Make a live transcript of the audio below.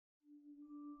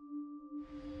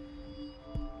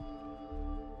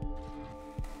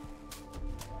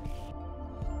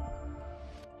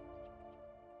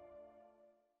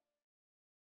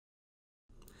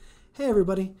Hey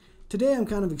everybody, today I'm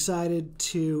kind of excited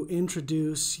to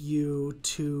introduce you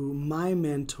to my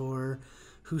mentor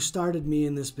who started me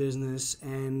in this business,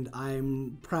 and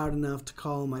I'm proud enough to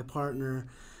call my partner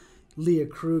Leah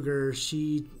Krueger.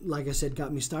 She, like I said,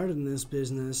 got me started in this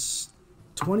business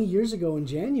 20 years ago in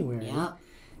January. Yeah.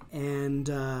 And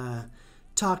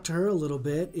talk to her a little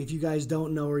bit. If you guys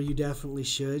don't know her, you definitely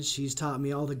should. She's taught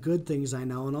me all the good things I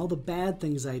know, and all the bad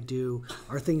things I do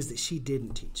are things that she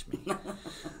didn't teach me.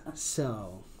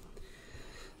 So,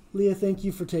 Leah, thank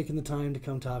you for taking the time to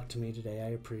come talk to me today. I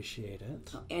appreciate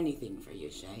it. Anything for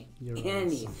you, Shay. You're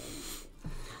Anything. awesome.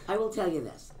 I will tell you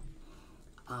this.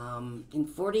 In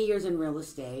 40 years in real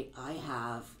estate, I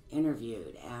have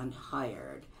interviewed and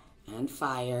hired and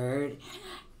fired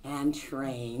and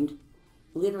trained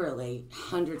literally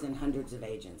hundreds and hundreds of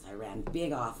agents. I ran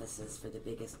big offices for the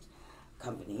biggest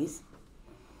companies.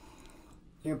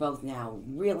 We're both now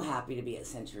real happy to be at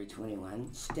Century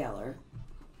 21, stellar.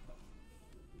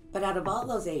 But out of all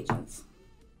those agents,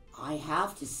 I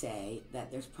have to say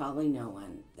that there's probably no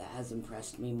one that has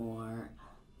impressed me more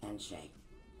than Chay.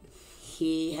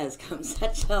 He has come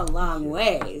such a long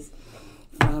ways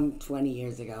from 20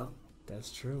 years ago.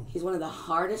 That's true. He's one of the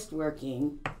hardest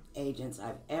working agents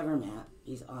I've ever met.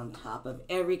 He's on top of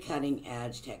every cutting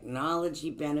edge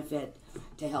technology benefit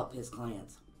to help his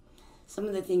clients. Some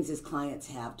of the things his clients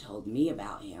have told me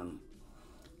about him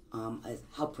is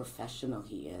how professional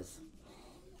he is.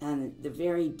 And the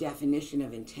very definition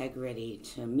of integrity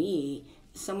to me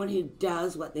is someone who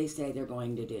does what they say they're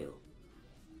going to do.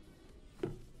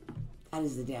 That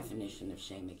is the definition of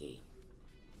Chay Mcgee.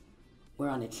 We're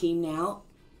on a team now,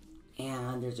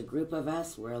 and there's a group of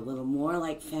us. We're a little more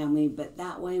like family, but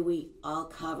that way we all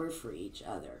cover for each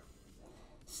other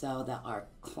so that our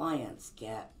clients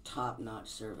get top-notch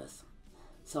service.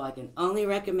 So I can only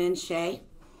recommend Chay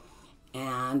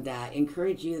and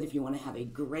encourage you that if you want to have a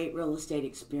great real estate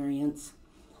experience,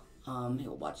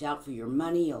 he'll watch out for your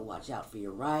money, he'll watch out for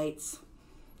your rights,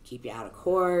 keep you out of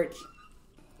court.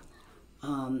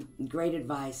 Great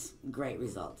advice, great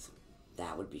results.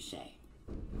 That would be Chay.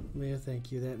 Leah,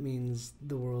 thank you. That means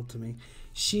the world to me.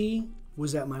 She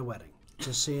was at my wedding,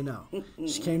 just so you know.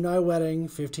 She came to my wedding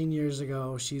 15 years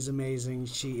ago. She's amazing.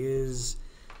 She is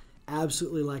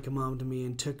absolutely like a mom to me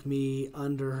and took me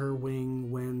under her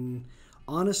wing when,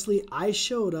 honestly, I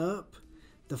showed up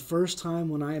the first time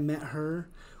when I met her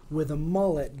with a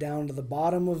mullet down to the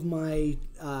bottom of my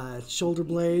shoulder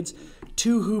blades,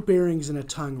 2 hoop earrings, and a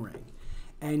tongue ring.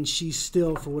 And she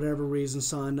still, for whatever reason,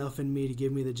 saw enough in me to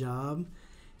give me the job.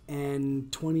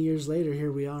 And 20 years later,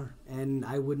 here we are. And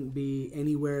I wouldn't be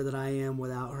anywhere that I am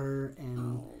without her.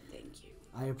 And Thank you.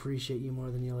 I appreciate you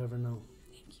more than you'll ever know.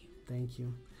 Thank you. Thank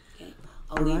you. Okay.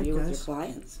 I'll leave you with guys. your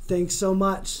clients. Thanks so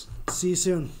much. See you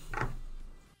soon.